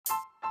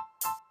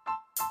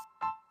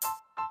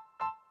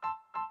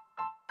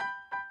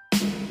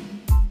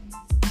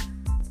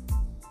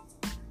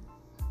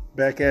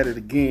Back at it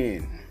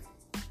again.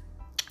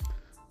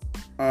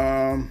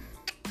 Um,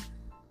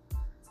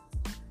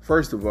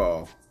 First of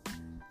all,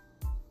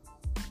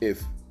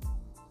 if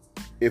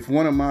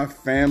one of my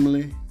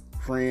family,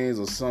 friends,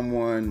 or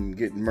someone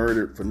get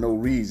murdered for no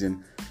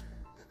reason,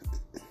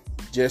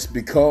 just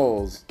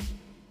because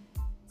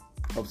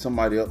of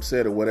somebody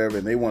upset or whatever,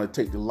 and they want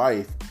to take the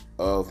life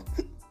of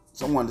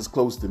someone that's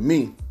close to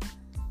me,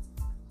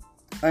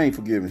 I ain't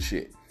forgiving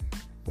shit.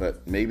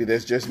 But maybe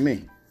that's just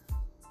me.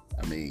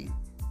 I mean,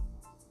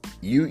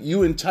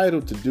 you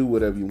entitled to do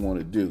whatever you want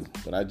to do,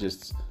 but I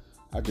just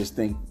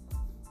think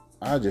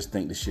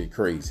the shit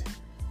crazy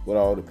with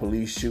all the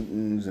police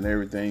shootings and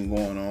everything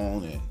going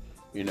on, and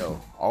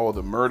all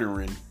the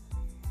murdering,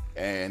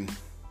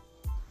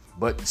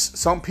 but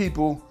some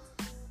people,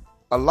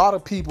 a lot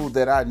of people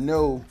that I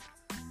know,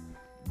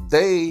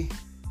 they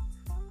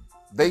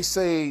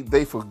say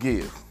they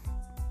forgive.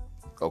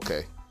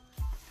 Okay,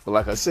 but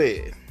like I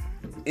said,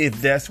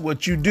 if that's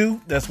what you do,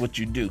 that's what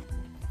you do.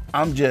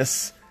 I'm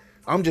just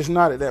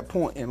not at that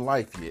point in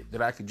life yet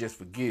that I could just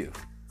forgive.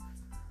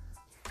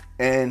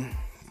 And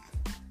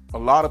a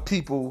lot of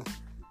people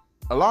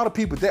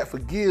that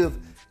forgive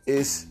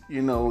is,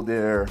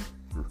 they're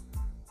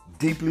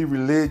deeply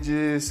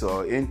religious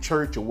or in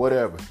church or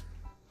whatever.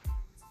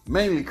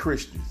 Mainly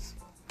Christians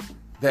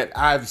that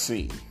I've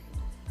seen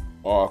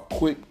are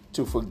quick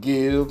to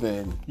forgive,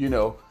 and,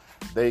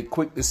 they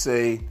quick to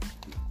say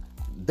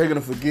they're going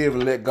to forgive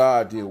and let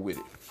God deal with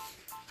it.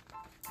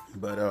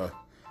 But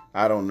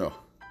I don't know.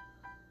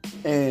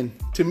 And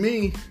to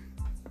me,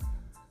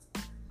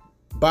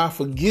 by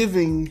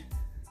forgiving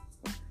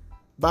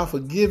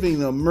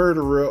a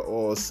murderer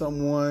or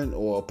someone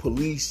or a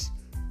police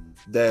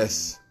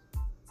that's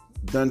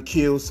done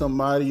killed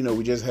somebody,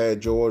 we just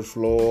had George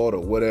Floyd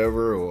or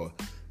whatever, or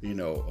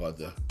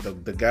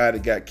the guy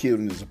that got killed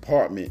in his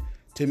apartment.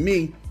 To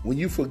me, when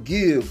you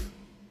forgive,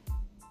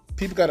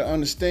 people got to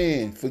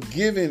understand,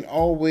 forgiving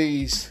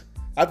always,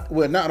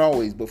 not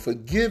always, but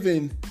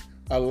forgiving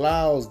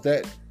allows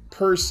that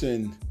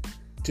person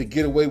to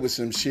get away with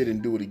some shit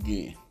and do it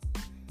again.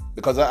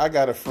 Because I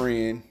got a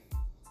friend,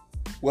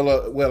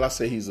 I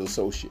say he's an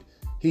associate.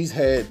 He's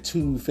had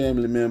 2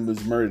 family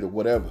members murdered or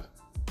whatever.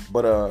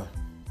 But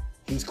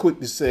he's quick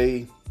to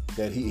say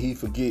that he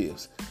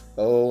forgives.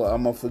 Oh,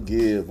 I'm going to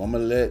forgive. I'm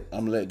going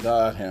to let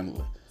God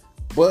handle it.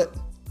 But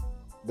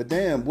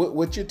damn,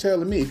 what you're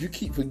telling me, if you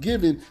keep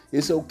forgiving,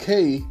 it's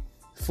okay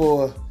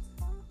for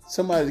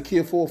somebody to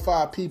kill 4 or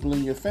 5 people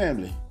in your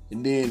family,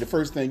 and then the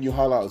first thing you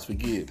holler out is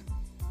forgive.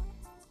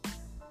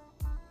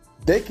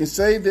 They can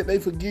say that they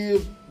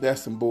forgive.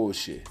 That's some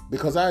bullshit.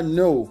 Because I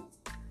know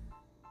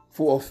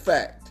for a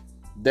fact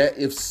that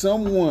if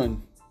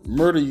someone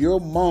murder your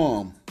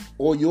mom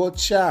or your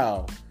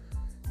child,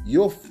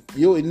 your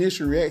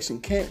initial reaction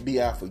can't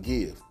be I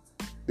forgive.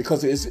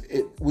 Because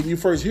when you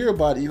first hear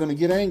about it, you're going to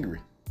get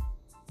angry.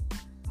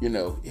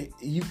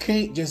 You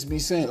can't just be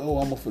saying, oh,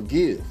 I'm going to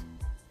forgive.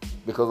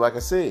 Because like I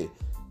said,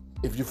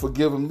 if you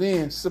forgive them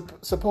then,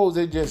 suppose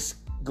they just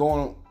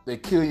they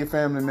kill your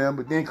family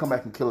member, then come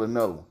back and kill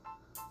another one.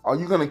 Are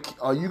you gonna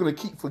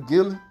keep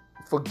forgiving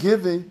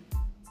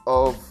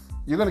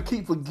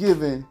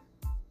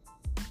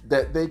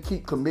that they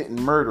keep committing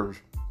murders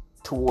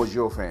towards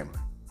your family?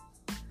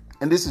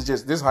 And this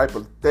is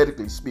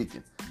hypothetically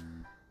speaking.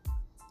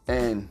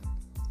 And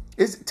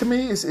to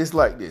me it's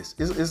like this.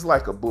 It's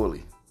like a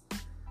bully.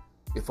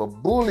 If a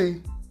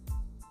bully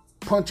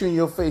punch you in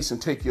your face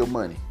and take your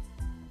money,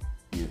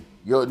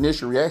 your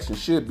initial reaction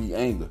should be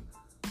anger.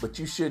 But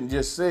you shouldn't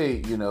just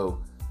say,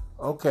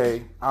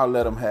 okay, I'll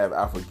let them have,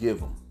 I forgive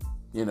them.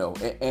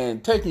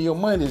 And taking your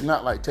money is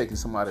not like taking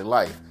somebody's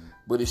life.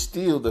 But it's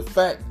still the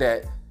fact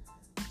that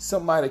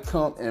somebody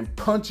come and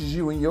punches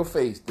you in your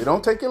face. They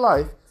don't take your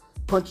life,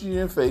 punch you in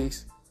your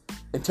face,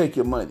 and take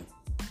your money.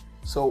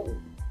 So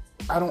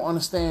I don't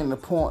understand the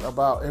point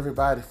about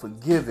everybody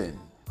forgiving,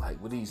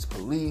 like with these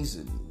police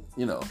and,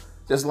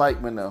 just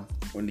like when the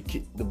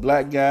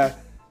black guy,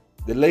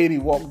 the lady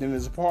walked in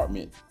his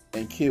apartment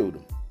and killed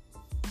him.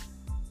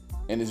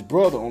 And his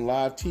brother on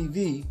live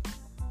TV,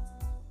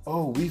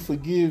 oh, we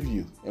forgive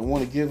you, and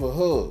want to give a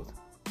hug.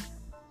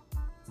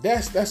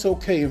 That's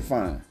okay and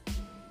fine.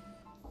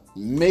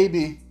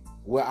 Maybe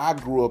where I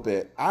grew up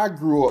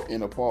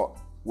in a part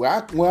where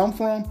I'm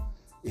from,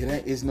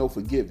 it's no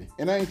forgiving.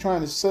 And I ain't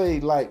trying to say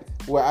like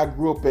where I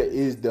grew up at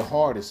is the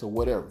hardest or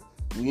whatever.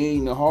 We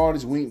ain't the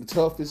hardest, we ain't the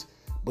toughest,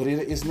 but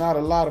it's not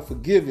a lot of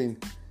forgiving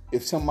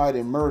if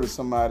somebody murders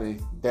somebody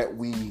that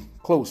we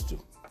close to.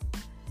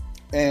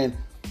 And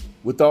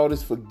with all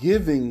this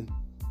forgiving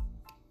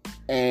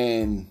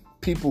and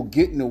people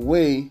getting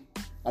away,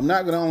 I'm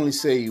not going to only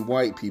say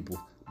white people,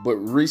 but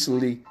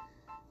recently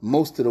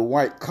most of the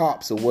white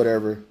cops or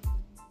whatever,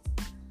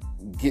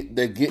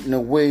 they're getting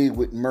away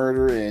with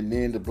murder, and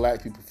then the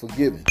black people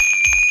forgiving.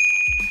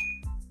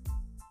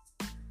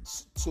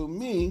 To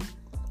me,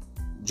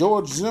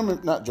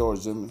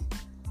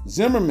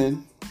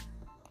 Zimmerman,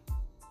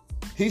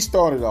 he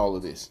started all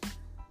of this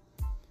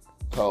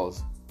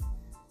because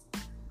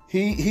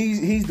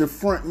he's the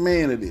front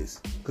man of this,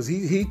 because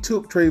he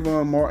took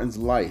Trayvon Martin's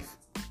life,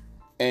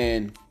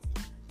 and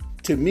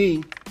to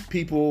me,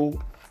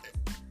 people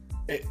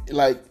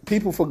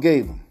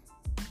forgave him,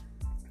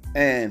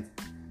 and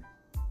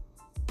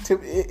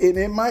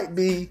it might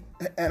be,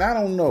 and I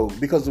don't know,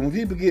 because when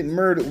people get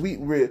murdered,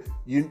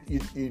 you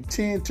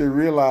tend to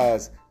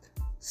realize,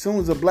 as soon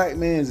as a black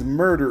man's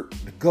murdered,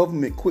 the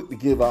government quick to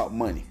give out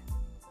money.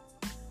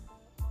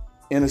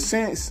 In a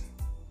sense,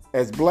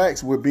 as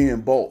blacks, we're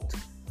being bought.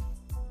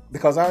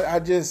 Because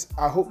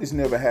I hope this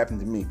never happened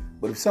to me.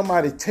 But if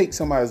somebody takes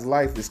somebody's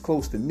life that's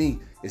close to me,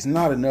 it's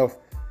not enough.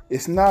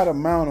 It's not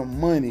amount of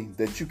money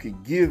that you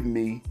could give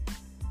me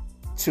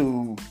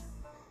to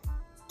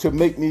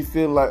make me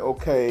feel like,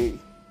 okay,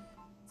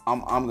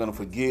 I'm gonna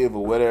forgive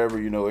or whatever,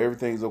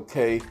 everything's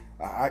okay.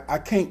 I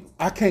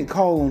can't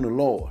call on the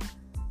Lord.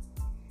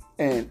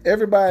 And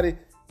everybody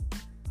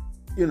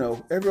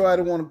want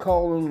to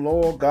call on the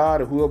Lord,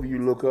 God, or whoever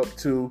you look up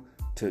to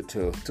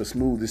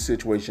smooth this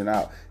situation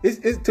out.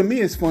 To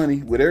me, it's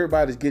funny with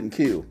everybody's getting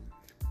killed.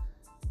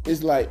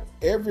 It's like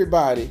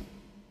everybody,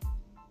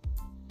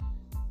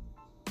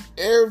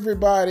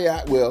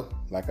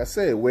 like I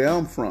said, where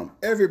I'm from,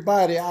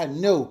 everybody I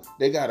know,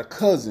 they got a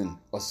cousin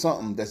or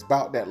something that's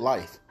about that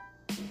life.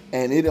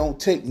 And it don't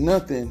take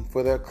nothing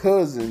for their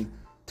cousin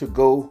to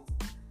go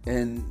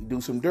and do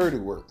some dirty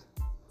work.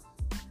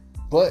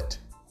 But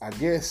I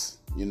guess,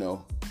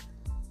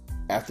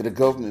 after the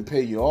government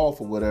pay you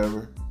off or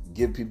whatever,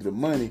 give people the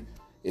money,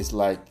 it's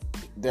like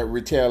that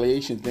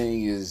retaliation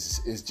thing is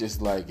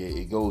just like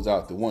it goes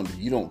out the window.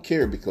 You don't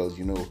care because,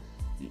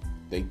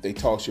 they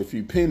toss you a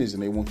few pennies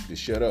and they want you to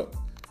shut up.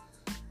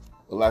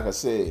 But like I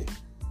said,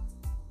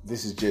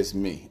 this is just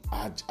me.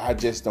 I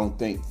just don't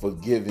think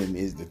forgiving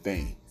is the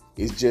thing.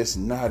 It's just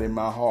not in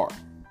my heart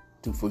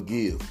to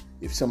forgive.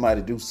 If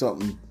somebody do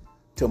something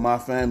to my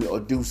family or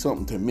do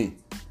something to me,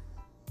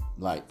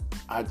 like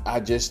I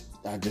just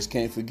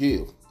can't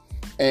forgive.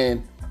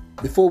 And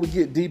before we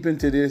get deep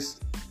into this,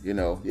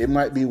 it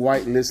might be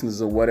white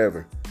listeners or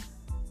whatever.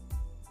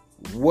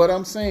 What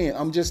I'm saying,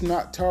 I'm just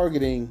not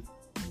targeting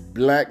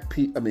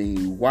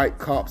white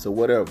cops or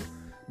whatever.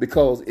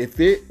 Because if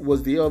it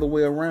was the other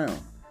way around,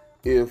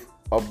 if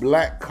a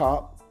black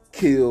cop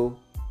killed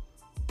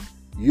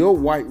your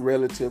white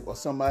relative or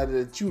somebody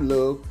that you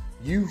love,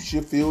 you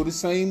should feel the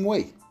same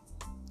way.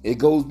 It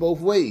goes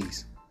both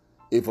ways.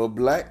 If a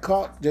black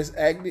cop just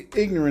acted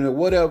ignorant or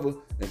whatever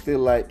and feel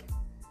like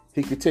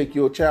he could take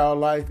your child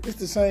life, it's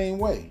the same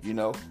way,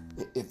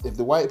 If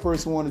the white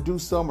person want to do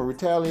something or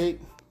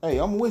retaliate, hey,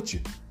 I'm with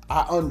you.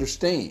 I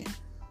understand.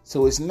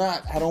 So it's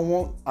not, I don't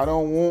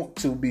want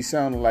to be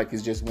sounding like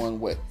it's just one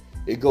way.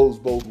 It goes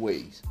both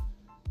ways.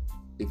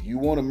 If you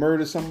want to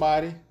murder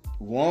somebody,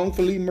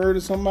 wrongfully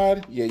murder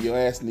somebody, yeah, your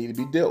ass need to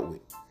be dealt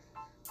with.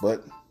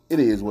 But it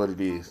is what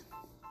it is.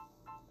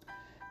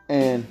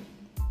 And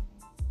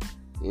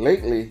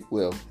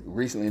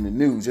recently in the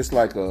news, just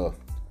like Brian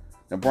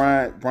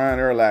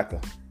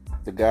Urlacher,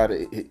 the guy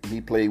that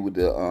he played with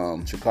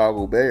the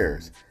Chicago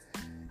Bears,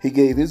 he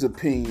gave his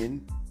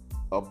opinion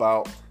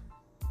about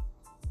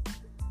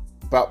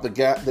the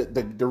guy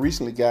that the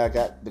recently guy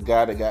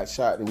that got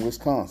shot in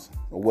Wisconsin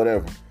or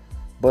whatever.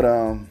 But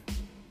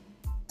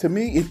to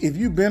me, if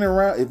you've been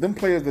around, if them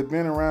players have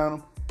been around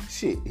him,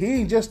 shit, he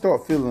ain't just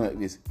start feeling like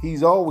this.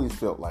 He's always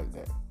felt like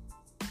that.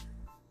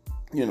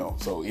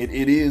 So it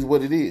is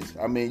what it is.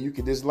 I mean, you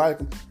can dislike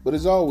him, but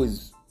it's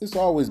always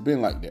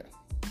been like that.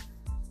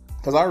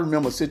 Because I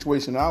remember a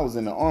situation I was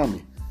in the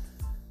Army.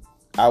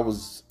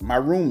 My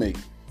roommate,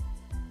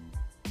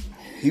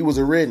 he was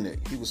a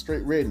redneck. He was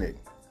straight redneck.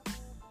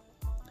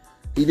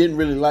 He didn't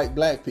really like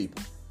black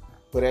people.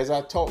 But as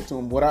I talked to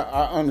him, what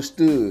I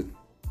understood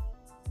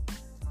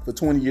for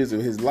 20 years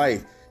of his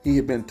life, he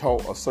had been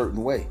taught a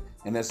certain way.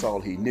 And that's all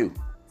he knew.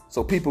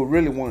 So people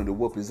really wanted to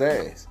whoop his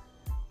ass.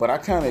 But I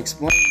kind of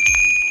explained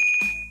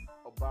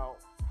about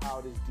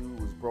how this dude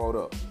was brought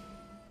up.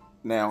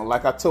 Now,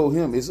 like I told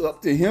him, it's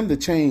up to him to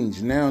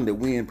change now that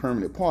we in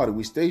permanent party.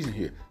 We stationed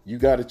here. You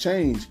got to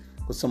change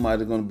for somebody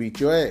that's going to beat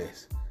your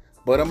ass.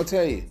 But I'm going to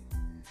tell you,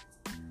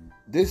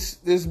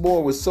 this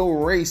boy was so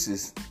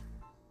racist.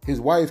 His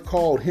wife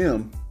called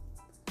him.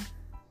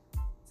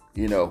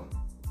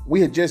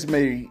 We had just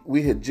went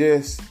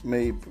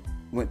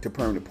to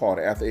permanent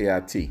party after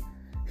AIT.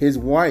 His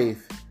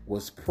wife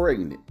was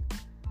pregnant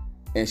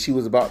and she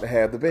was about to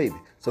have the baby.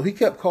 So he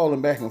kept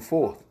calling back and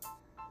forth.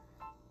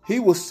 He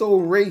was so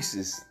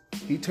racist,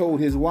 he told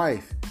his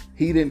wife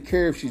he didn't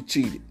care if she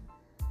cheated.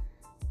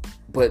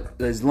 But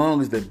as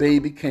long as the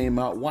baby came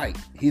out white,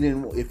 he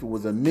didn't, if it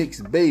was a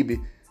mixed baby,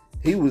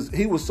 he was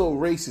so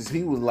racist,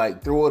 he was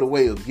like, throw it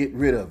away or get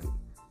rid of it.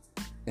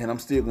 And I'm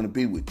still going to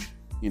be with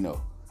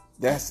you.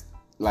 That's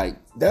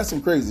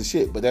some crazy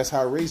shit, but that's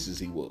how racist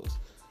he was.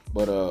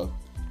 But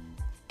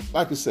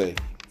like I say,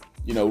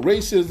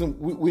 racism,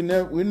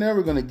 we're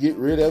never going to get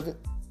rid of it.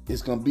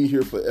 It's going to be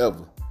here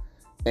forever.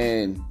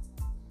 And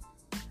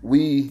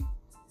we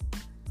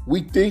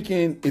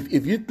thinking,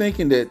 if you're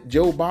thinking that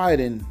Joe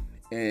Biden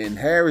and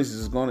Harris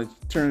is going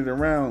to turn it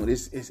around.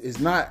 It's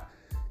not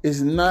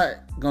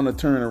going to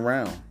turn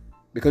around,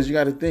 because you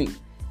got to think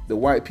the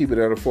white people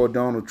that are for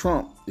Donald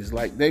Trump is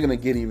like they're going to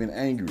get even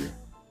angrier.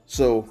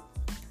 So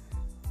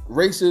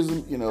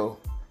racism,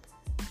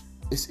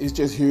 it's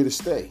just here to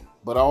stay.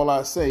 But all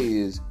I say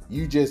is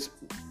you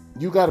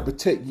got to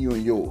protect you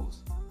and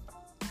yours.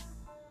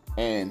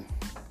 And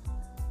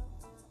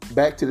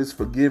back to this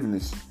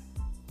forgiveness,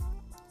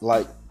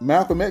 like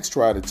Malcolm X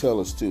tried to tell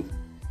us too.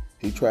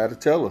 He tried to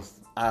tell us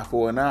eye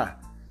for an eye.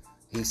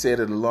 He said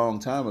it a long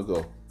time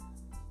ago.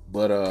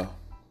 But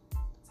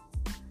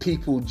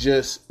people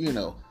just,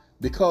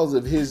 because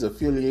of his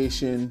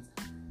affiliation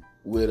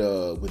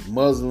with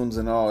Muslims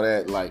and all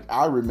that, like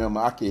I remember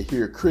I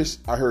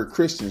heard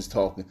Christians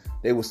talking.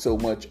 They were so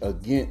much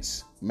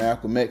against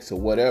Malcolm X or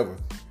whatever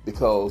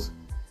because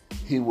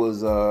he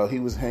was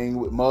hanging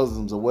with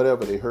Muslims or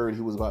whatever. They heard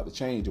he was about to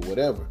change or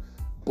whatever.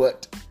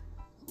 But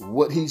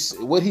what he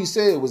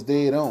said was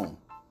dead on.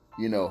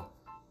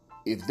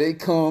 If they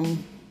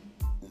come,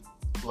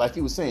 like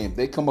he was saying, if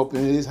they come up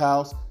in his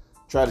house,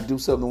 try to do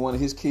something to one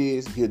of his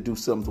kids, he'll do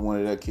something to one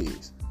of their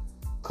kids.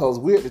 Because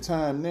we're at the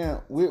time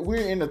now,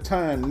 we're in a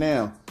time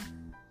now,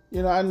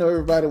 I know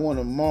everybody want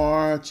to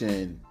march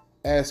and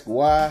ask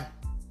why.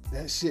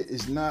 That shit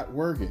is not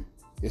working.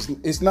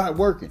 It's not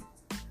working.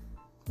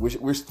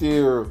 We're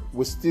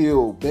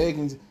still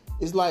begging.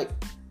 It's like,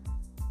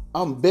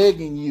 I'm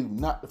begging you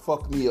not to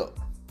fuck me up.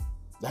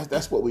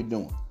 That's what we're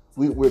doing.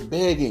 We're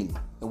begging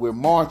and we're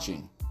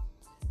marching.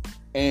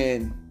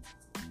 And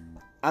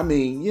I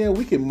mean, yeah,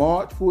 we can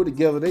march, pull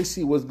together. They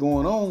see what's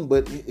going on,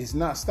 but it's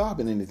not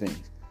stopping anything.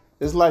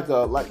 It's like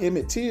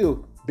Emmett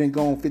Till been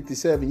gone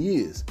 57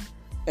 years.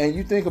 And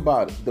you think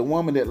about it, the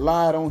woman that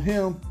lied on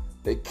him,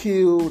 that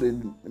killed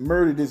and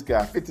murdered this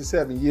guy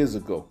 57 years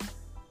ago.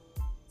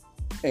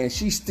 And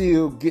she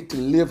still get to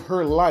live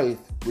her life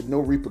with no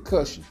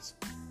repercussions.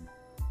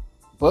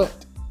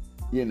 But,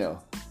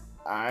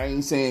 I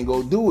ain't saying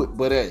go do it,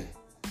 but hey,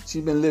 she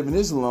been living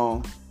this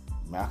long.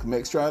 Malcolm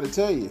X tried to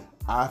tell you,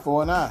 eye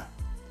for an eye.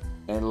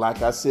 And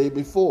like I said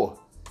before,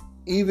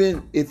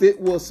 even if it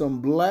was some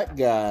black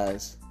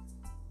guys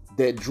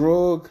that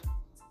drug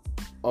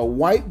a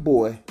white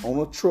boy on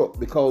a truck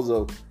because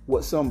of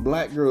what some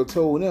black girl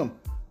told them,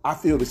 I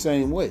feel the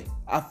same way.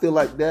 I feel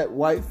like that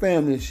white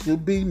family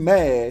should be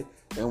mad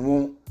and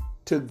want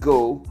to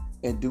go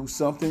and do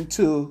something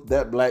to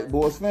that black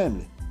boy's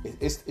family.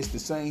 It's the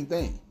same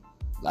thing.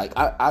 Like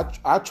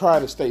I try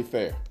to stay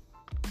fair,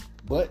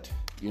 but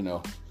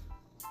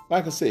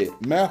like I said,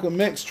 Malcolm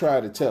X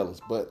tried to tell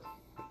us, but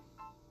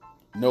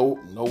no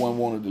one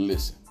wanted to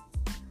listen.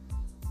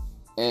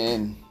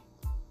 And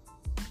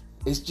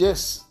it's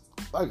just,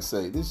 like I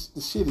say, this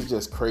shit is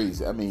just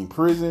crazy. I mean,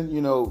 prison,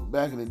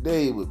 back in the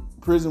day,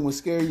 prison would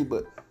scare you,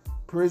 but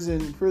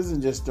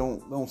prison just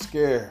don't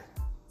scare.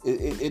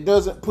 It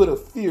doesn't put a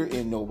fear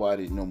in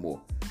nobody no more.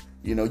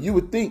 You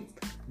would think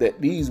that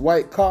these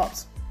white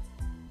cops,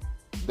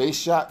 they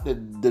shot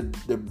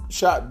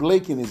shot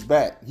Blake in his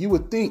back. You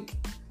would think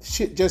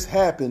shit just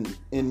happened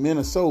in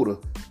Minnesota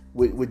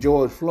with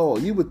George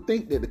Floyd. You would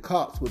think that the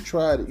cops would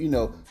try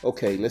to,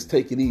 okay, let's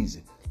take it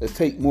easy. Let's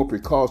take more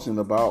precaution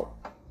about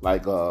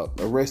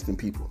arresting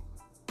people.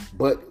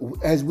 But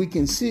as we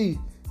can see,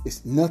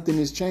 nothing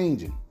is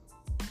changing.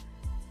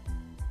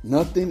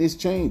 Nothing is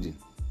changing.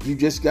 You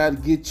just got to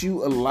get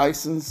you a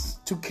license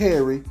to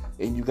carry,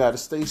 and you got to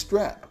stay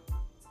strapped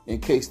in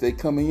case they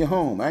come in your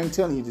home. I ain't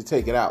telling you to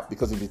take it out,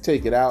 because if you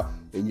take it out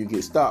and you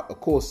get stopped, of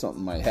course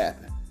something might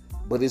happen.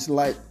 But it's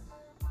like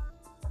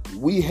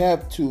we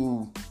have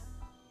to.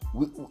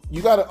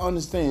 You got to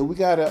understand.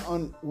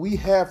 We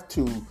have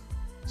to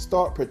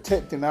start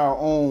protecting our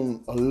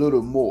own a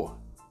little more,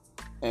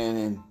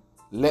 and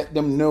let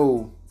them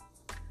know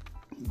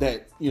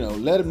that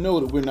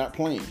we're not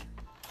playing,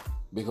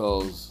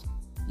 because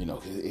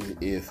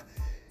if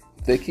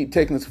they keep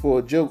taking us for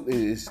a joke,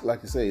 it's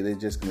like I say, they're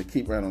just gonna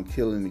keep right on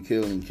killing and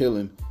killing and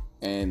killing,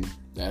 and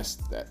that's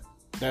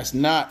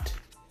not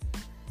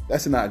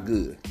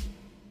good.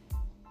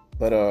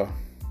 But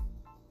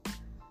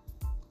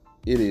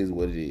it is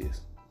what it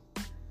is.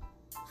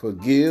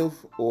 Forgive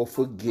or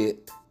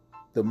forget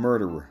the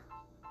murderer.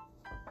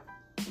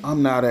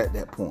 I'm not at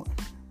that point.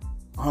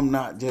 I'm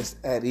not just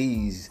at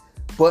ease.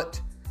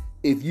 But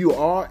if you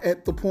are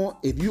at the point,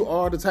 if you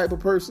are the type of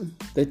person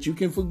that you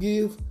can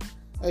forgive,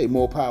 hey,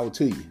 more power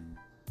to you.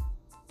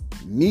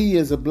 Me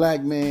as a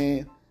black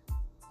man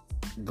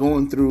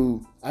going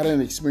through, I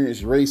didn't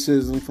experience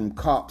racism from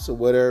cops or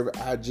whatever.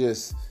 It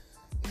just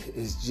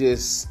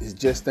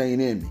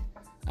ain't in me.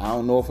 I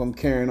don't know if I'm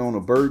carrying on a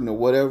burden or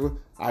whatever.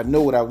 I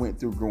know what I went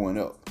through growing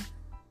up.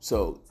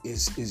 So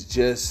it's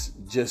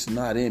just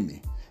not in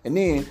me. And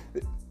then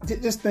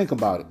just think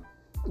about it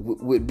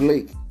with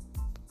Blake.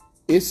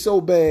 It's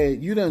so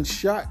bad. You done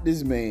shot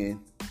this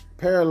man,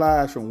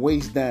 paralyzed from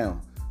waist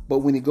down. But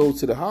when he goes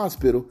to the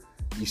hospital,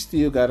 you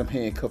still got him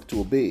handcuffed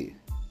to a bed.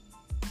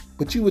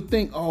 But you would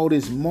think all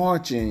this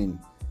marching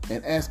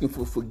and asking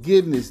for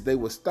forgiveness, they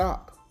would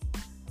stop.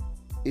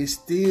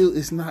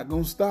 It's not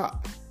going to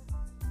stop.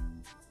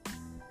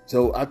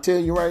 So I tell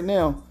you right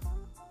now,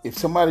 if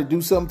somebody do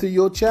something to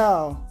your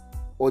child,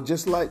 or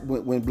just like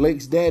when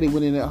Blake's daddy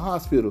went in that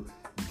hospital,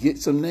 get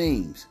some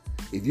names.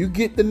 If you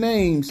get the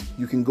names,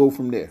 you can go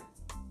from there.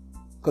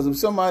 Because if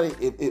somebody,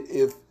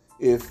 if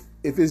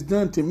it's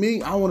done to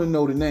me, I want to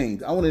know the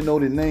names. I want to know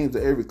the names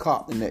of every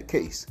cop in that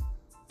case.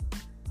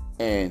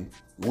 And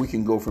we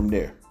can go from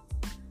there.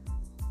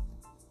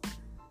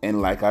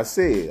 And like I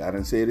said, I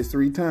done said this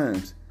 3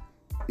 times.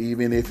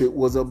 Even if it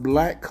was a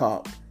black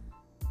cop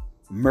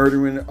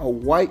murdering a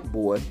white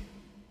boy,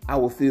 I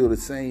would feel the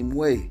same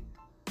way.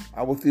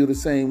 I would feel the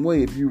same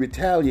way if you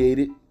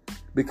retaliated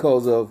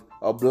because of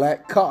a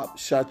black cop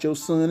shot your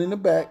son in the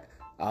back.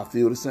 I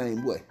feel the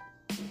same way.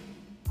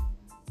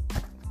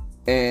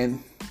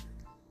 And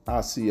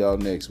I'll see y'all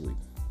next week.